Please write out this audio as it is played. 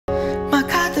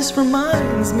This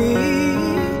reminds me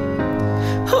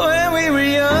when we were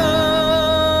young.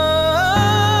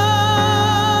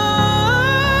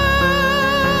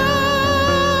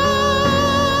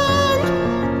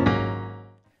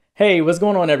 Hey, what's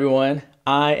going on, everyone?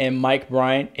 I am Mike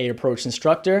Bryant, a approach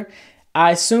instructor.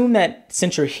 I assume that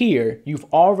since you're here, you've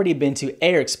already been to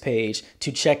Eric's page to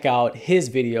check out his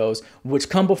videos, which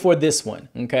come before this one,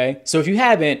 okay? So if you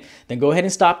haven't, then go ahead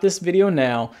and stop this video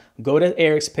now, go to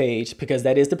Eric's page, because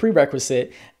that is the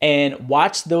prerequisite, and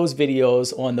watch those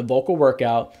videos on the vocal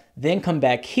workout, then come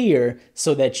back here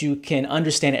so that you can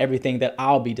understand everything that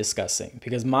I'll be discussing,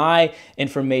 because my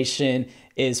information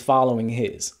is following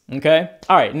his, okay?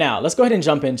 All right, now let's go ahead and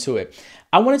jump into it.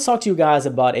 I want to talk to you guys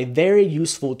about a very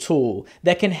useful tool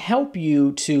that can help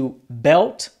you to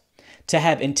belt, to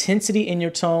have intensity in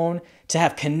your tone, to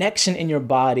have connection in your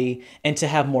body, and to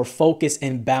have more focus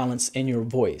and balance in your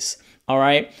voice. All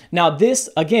right. Now, this,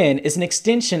 again, is an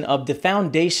extension of the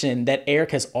foundation that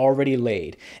Eric has already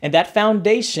laid. And that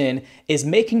foundation is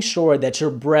making sure that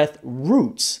your breath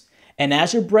roots. And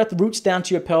as your breath roots down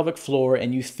to your pelvic floor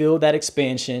and you feel that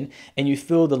expansion and you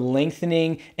feel the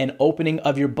lengthening and opening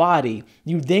of your body,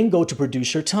 you then go to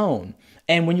produce your tone.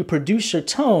 And when you produce your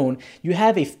tone, you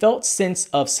have a felt sense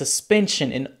of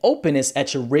suspension and openness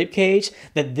at your rib cage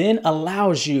that then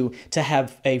allows you to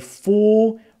have a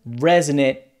full,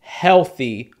 resonant,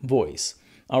 healthy voice.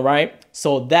 All right.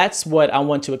 So that's what I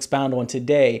want to expound on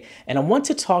today. And I want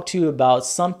to talk to you about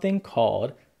something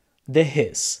called the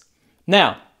hiss.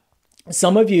 Now,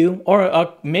 some of you,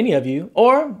 or many of you,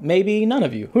 or maybe none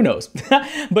of you, who knows,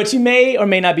 but you may or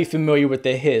may not be familiar with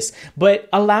the hiss. But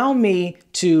allow me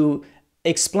to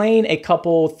explain a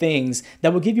couple things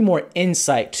that will give you more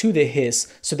insight to the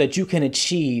hiss so that you can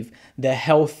achieve the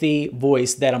healthy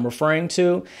voice that I'm referring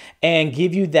to and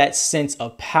give you that sense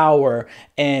of power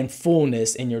and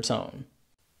fullness in your tone.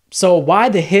 So why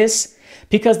the hiss?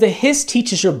 Because the hiss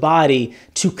teaches your body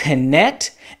to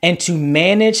connect and to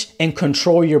manage and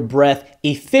control your breath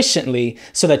efficiently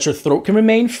so that your throat can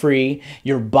remain free,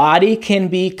 your body can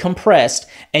be compressed,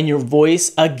 and your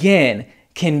voice, again,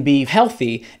 can be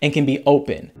healthy and can be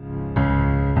open.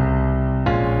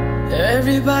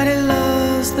 Everybody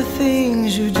loves the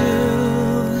things you do,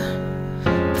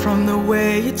 from the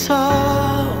way you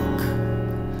talk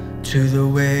to the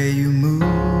way you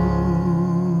move.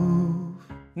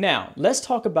 Now, let's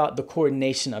talk about the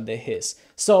coordination of the hiss.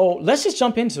 So let's just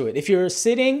jump into it. If you're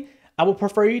sitting, I would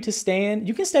prefer you to stand.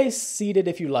 You can stay seated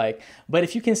if you like, but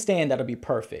if you can stand, that'll be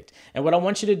perfect. And what I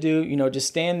want you to do, just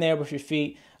stand there with your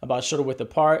feet about shoulder width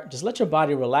apart. Just let your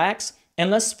body relax. And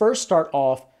let's first start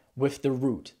off with the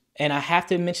root. And I have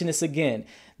to mention this again.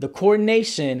 The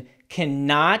coordination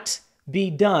cannot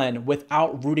be done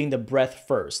without rooting the breath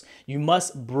first. You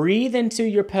must breathe into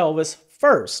your pelvis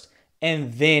first,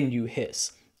 and then you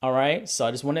hiss. All right. So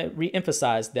I just want to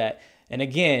re-emphasize that. And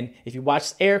again, if you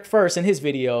watch Eric first in his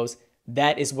videos,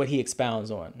 that is what he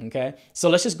expounds on. Okay. So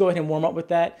let's just go ahead and warm up with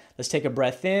that. Let's take a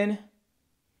breath in,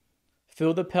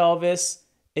 feel the pelvis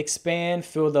expand,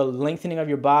 feel the lengthening of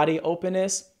your body,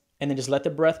 openness, and then just let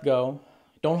the breath go.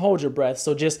 Don't hold your breath.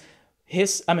 So just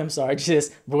hiss.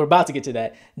 We're about to get to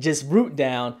that. Just root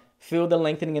down, feel the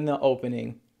lengthening and the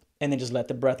opening, and then just let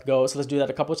the breath go. So let's do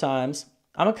that a couple times.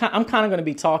 I'm kind of going to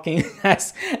be talking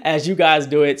as you guys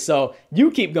do it. So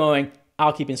you keep going.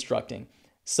 I'll keep instructing.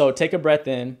 So take a breath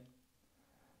in.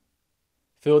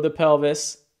 Feel the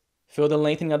pelvis. Feel the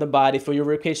lengthening of the body. Feel your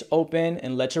ribcage open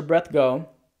and let your breath go.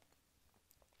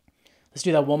 Let's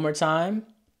do that one more time.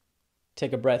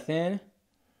 Take a breath in.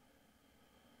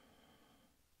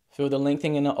 Feel the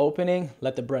lengthening and the opening.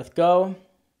 Let the breath go.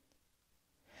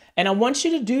 And I want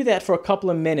you to do that for a couple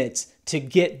of minutes to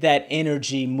get that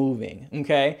energy moving,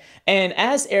 okay? And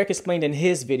as Eric explained in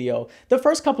his video, the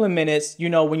first couple of minutes,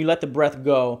 when you let the breath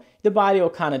go, the body will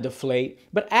kind of deflate.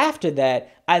 But after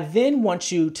that, I then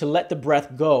want you to let the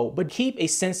breath go, but keep a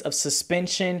sense of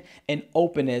suspension and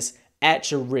openness at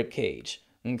your rib cage,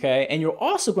 okay? And you're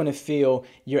also going to feel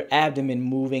your abdomen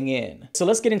moving in. So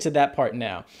let's get into that part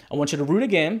now. I want you to root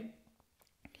again.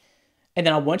 And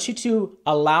then I want you to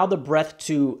allow the breath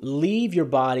to leave your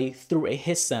body through a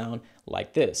hiss sound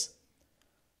like this.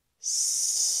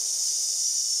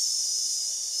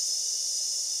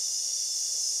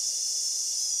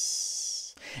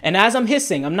 And as I'm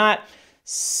hissing, I'm not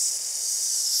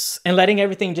and letting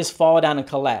everything just fall down and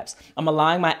collapse. I'm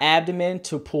allowing my abdomen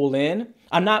to pull in.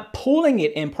 I'm not pulling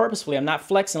it in purposefully. I'm not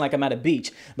flexing like I'm at a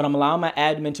beach, but I'm allowing my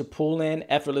abdomen to pull in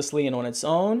effortlessly and on its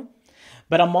own.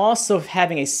 But I'm also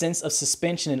having a sense of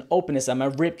suspension and openness at my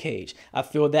rib cage. I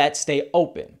feel that stay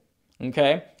open.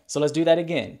 Okay, so let's do that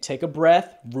again. Take a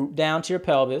breath, root down to your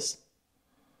pelvis.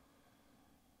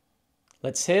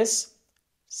 Let's hiss.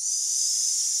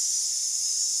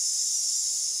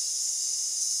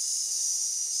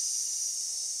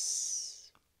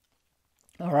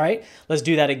 All right, let's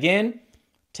do that again.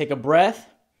 Take a breath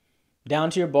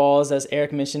down to your balls, as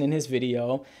Eric mentioned in his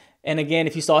video. And again,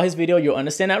 if you saw his video, you'll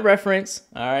understand that reference.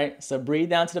 All right, so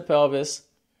breathe down to the pelvis.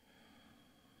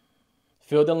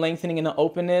 Feel the lengthening and the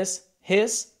openness.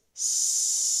 Hiss.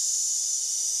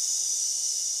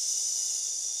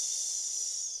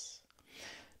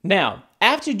 Now,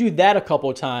 after you do that a couple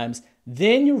of times,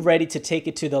 then you're ready to take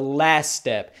it to the last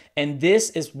step. And this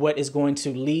is what is going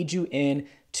to lead you in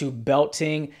to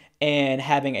belting and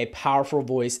having a powerful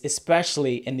voice,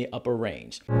 especially in the upper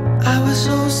range. I was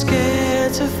so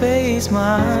scared to face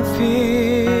my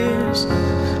fears,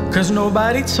 'cause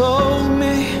nobody told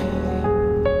me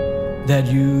that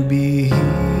you'd be here.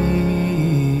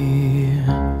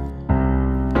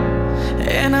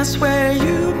 And I swear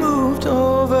you moved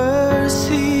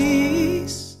overseas.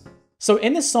 So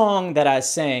in the song that I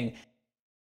sang,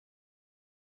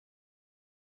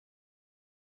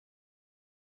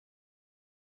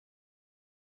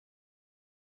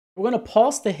 we're going to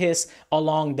pulse the hiss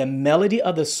along the melody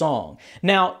of the song.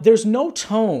 Now, there's no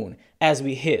tone as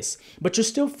we hiss, but you're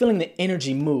still feeling the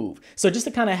energy move. So just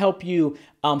to kind of help you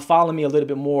follow me a little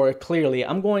bit more clearly,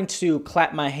 I'm going to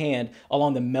clap my hand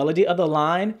along the melody of the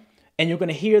line, and you're going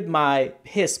to hear my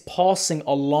hiss pulsing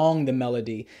along the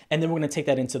melody, and then we're going to take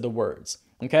that into the words.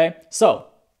 Okay? So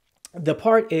the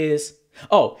part is,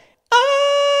 oh,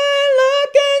 I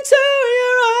look into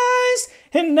your eyes,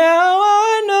 and now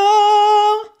I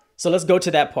know. So let's go to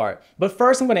that part. But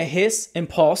first I'm going to hiss and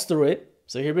pulse through it.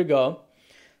 So here we go.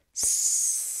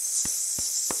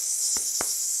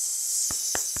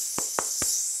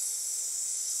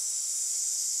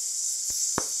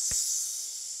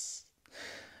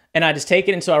 And I just take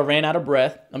it until I ran out of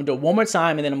breath. I'm going to do it one more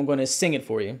time, and then I'm going to sing it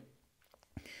for you.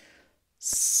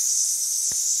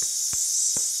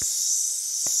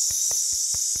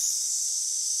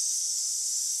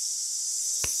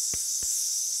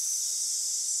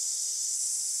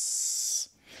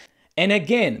 And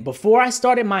again, before I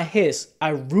started my hiss, I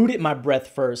rooted my breath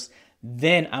first,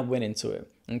 then I went into it,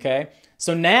 okay?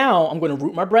 So now I'm going to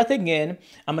root my breath again.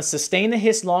 I'm going to sustain the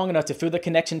hiss long enough to feel the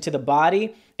connection to the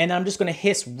body, and I'm just going to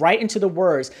hiss right into the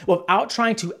words without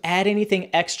trying to add anything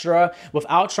extra,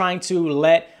 without trying to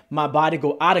let my body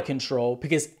go out of control,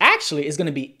 because actually it's going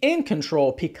to be in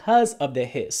control because of the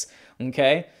hiss,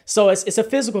 okay? So it's a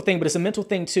physical thing, but it's a mental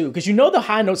thing too, because you know the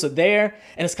high notes are there,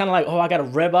 and it's kind of like, oh, I got to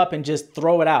rev up and just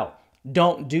throw it out.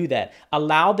 Don't do that.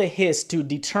 Allow the hiss to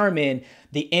determine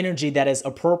the energy that is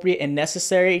appropriate and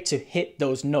necessary to hit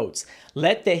those notes.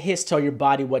 Let the hiss tell your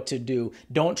body what to do.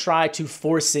 Don't try to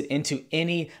force it into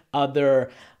any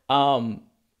other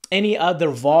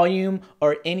volume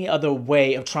or any other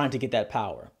way of trying to get that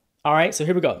power. All right, so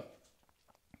here we go.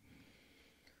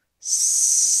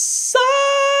 So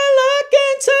look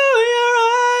into your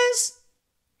eyes.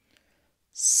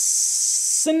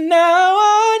 So now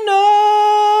I know.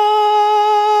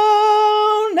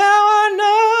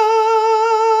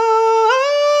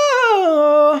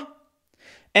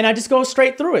 And I just go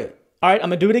straight through it. All right, I'm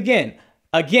gonna do it again.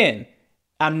 Again,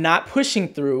 I'm not pushing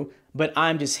through, but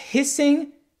I'm just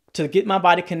hissing to get my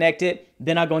body connected.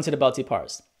 Then I go into the belty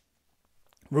parts.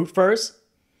 Root first.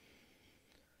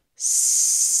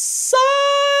 So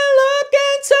I look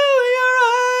into your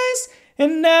eyes,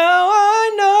 and now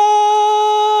I know.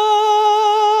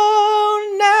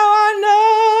 Now I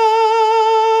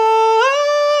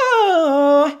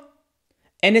know.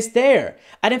 And it's there.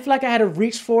 I didn't feel like I had to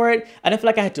reach for it. I didn't feel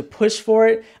like I had to push for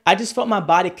it. I just felt my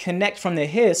body connect from the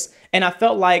hiss, and I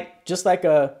felt like just like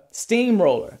a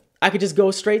steamroller. I could just go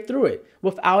straight through it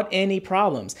without any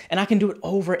problems. And I can do it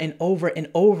over and over and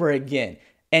over again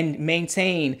and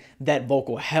maintain that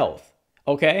vocal health.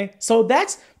 Okay? So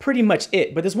that's pretty much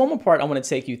it. But there's one more part I want to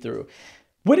take you through.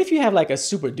 What if you have like a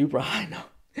super duper high note?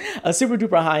 A super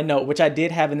duper high note, which I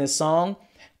did have in this song.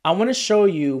 I want to show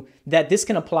you that this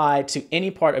can apply to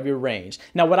any part of your range.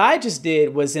 Now, what I just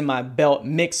did was in my belt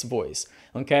mix voice,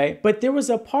 okay? But there was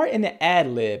a part in the ad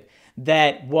lib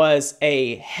that was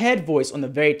a head voice on the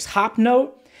very top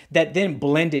note that then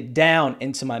blended down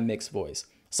into my mix voice.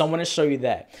 So I want to show you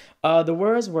that. The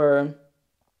words were,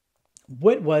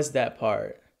 what was that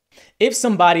part? If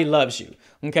somebody loves you,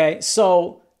 okay?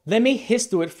 So let me hiss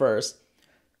through it first.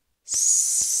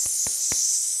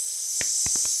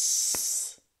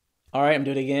 All right, I'm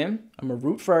doing it again. I'm gonna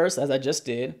root first, as I just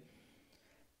did.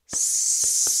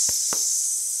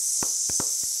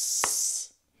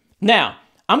 Now,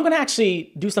 I'm gonna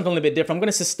actually do something a little bit different. I'm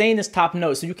gonna sustain this top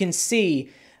note so you can see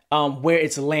where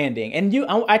it's landing. And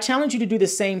I challenge you to do the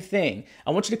same thing.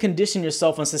 I want you to condition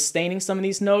yourself on sustaining some of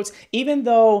these notes, even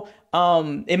though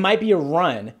it might be a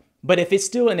run. But if it's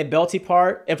still in a belty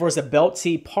part, if there's a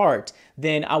belty part,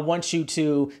 then I want you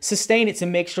to sustain it to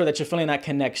make sure that you're feeling that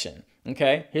connection.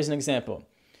 Okay, here's an example.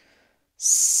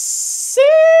 Sif.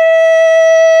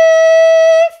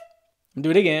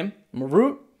 Do it again. I'm gonna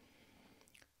root.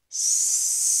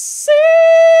 Sif.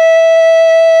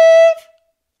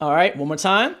 All right, one more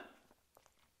time.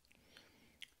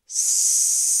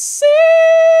 Sif.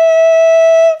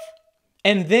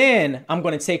 And then I'm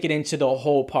going to take it into the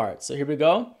whole part. So here we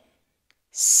go.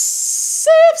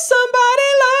 If somebody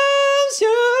loves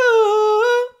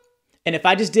you. And if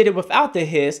I just did it without the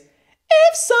hiss,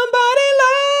 if somebody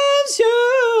loves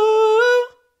you.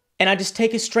 And I just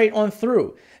take it straight on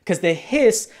through, because the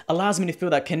hiss allows me to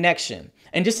feel that connection.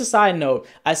 And just a side note,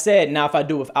 I said, now if I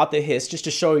do without the hiss, just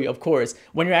to show you, of course,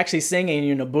 when you're actually singing and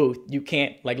you're in a booth, you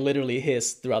can't like literally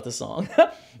hiss throughout the song.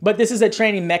 But this is a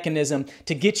training mechanism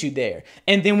to get you there.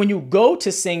 And then when you go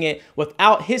to sing it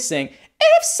without hissing,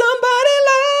 if somebody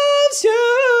loves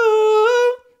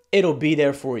you, it'll be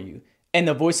there for you. And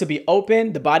the voice will be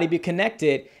open, the body be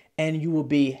connected, and you will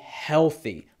be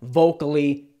healthy,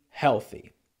 vocally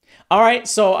healthy. All right,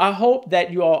 so I hope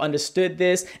that you all understood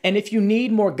this. And if you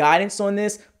need more guidance on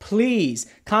this, please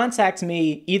contact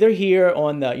me either here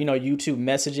on the YouTube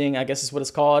messaging, I guess is what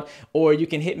it's called, or you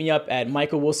can hit me up at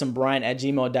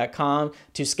michaelwilsonbryant@gmail.com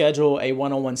to schedule a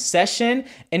one-on-one session.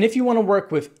 And if you want to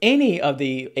work with any of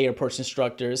the A Approach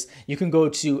instructors, you can go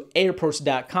to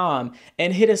aapproach.com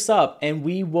and hit us up, and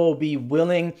we will be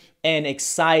willing and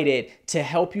excited to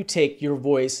help you take your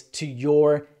voice to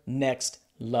your next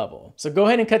level. So go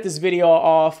ahead and cut this video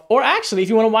off, or actually, if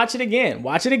you want to watch it again,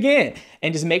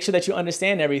 and just make sure that you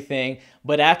understand everything.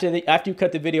 But after you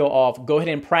cut the video off, go ahead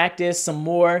and practice some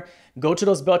more. Go to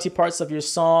those belty parts of your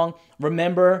song.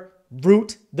 Remember,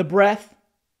 root the breath.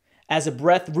 As the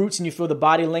breath roots and you feel the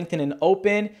body lengthen and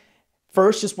open,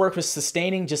 first just work with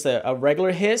sustaining just a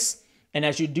regular hiss. And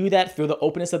as you do that, feel the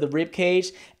openness of the rib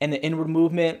cage and the inward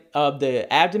movement of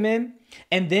the abdomen.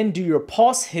 And then do your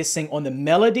pulse hissing on the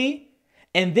melody.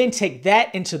 And then take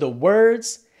that into the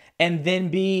words, and then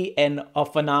be a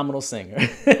phenomenal singer.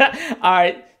 All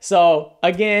right. So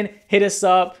again, hit us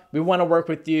up. We want to work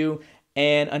with you.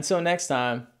 And until next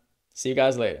time, see you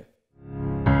guys later.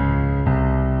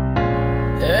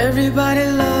 Everybody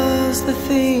loves the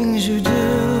things you do,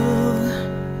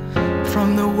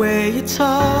 from the way you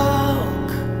talk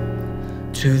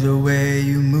to the way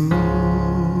you move.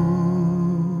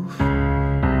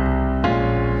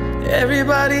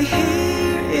 Everybody here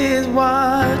is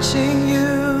watching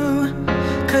you,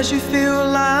 'cause you feel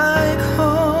like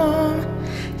home.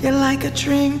 You're like a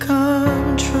dream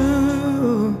come true.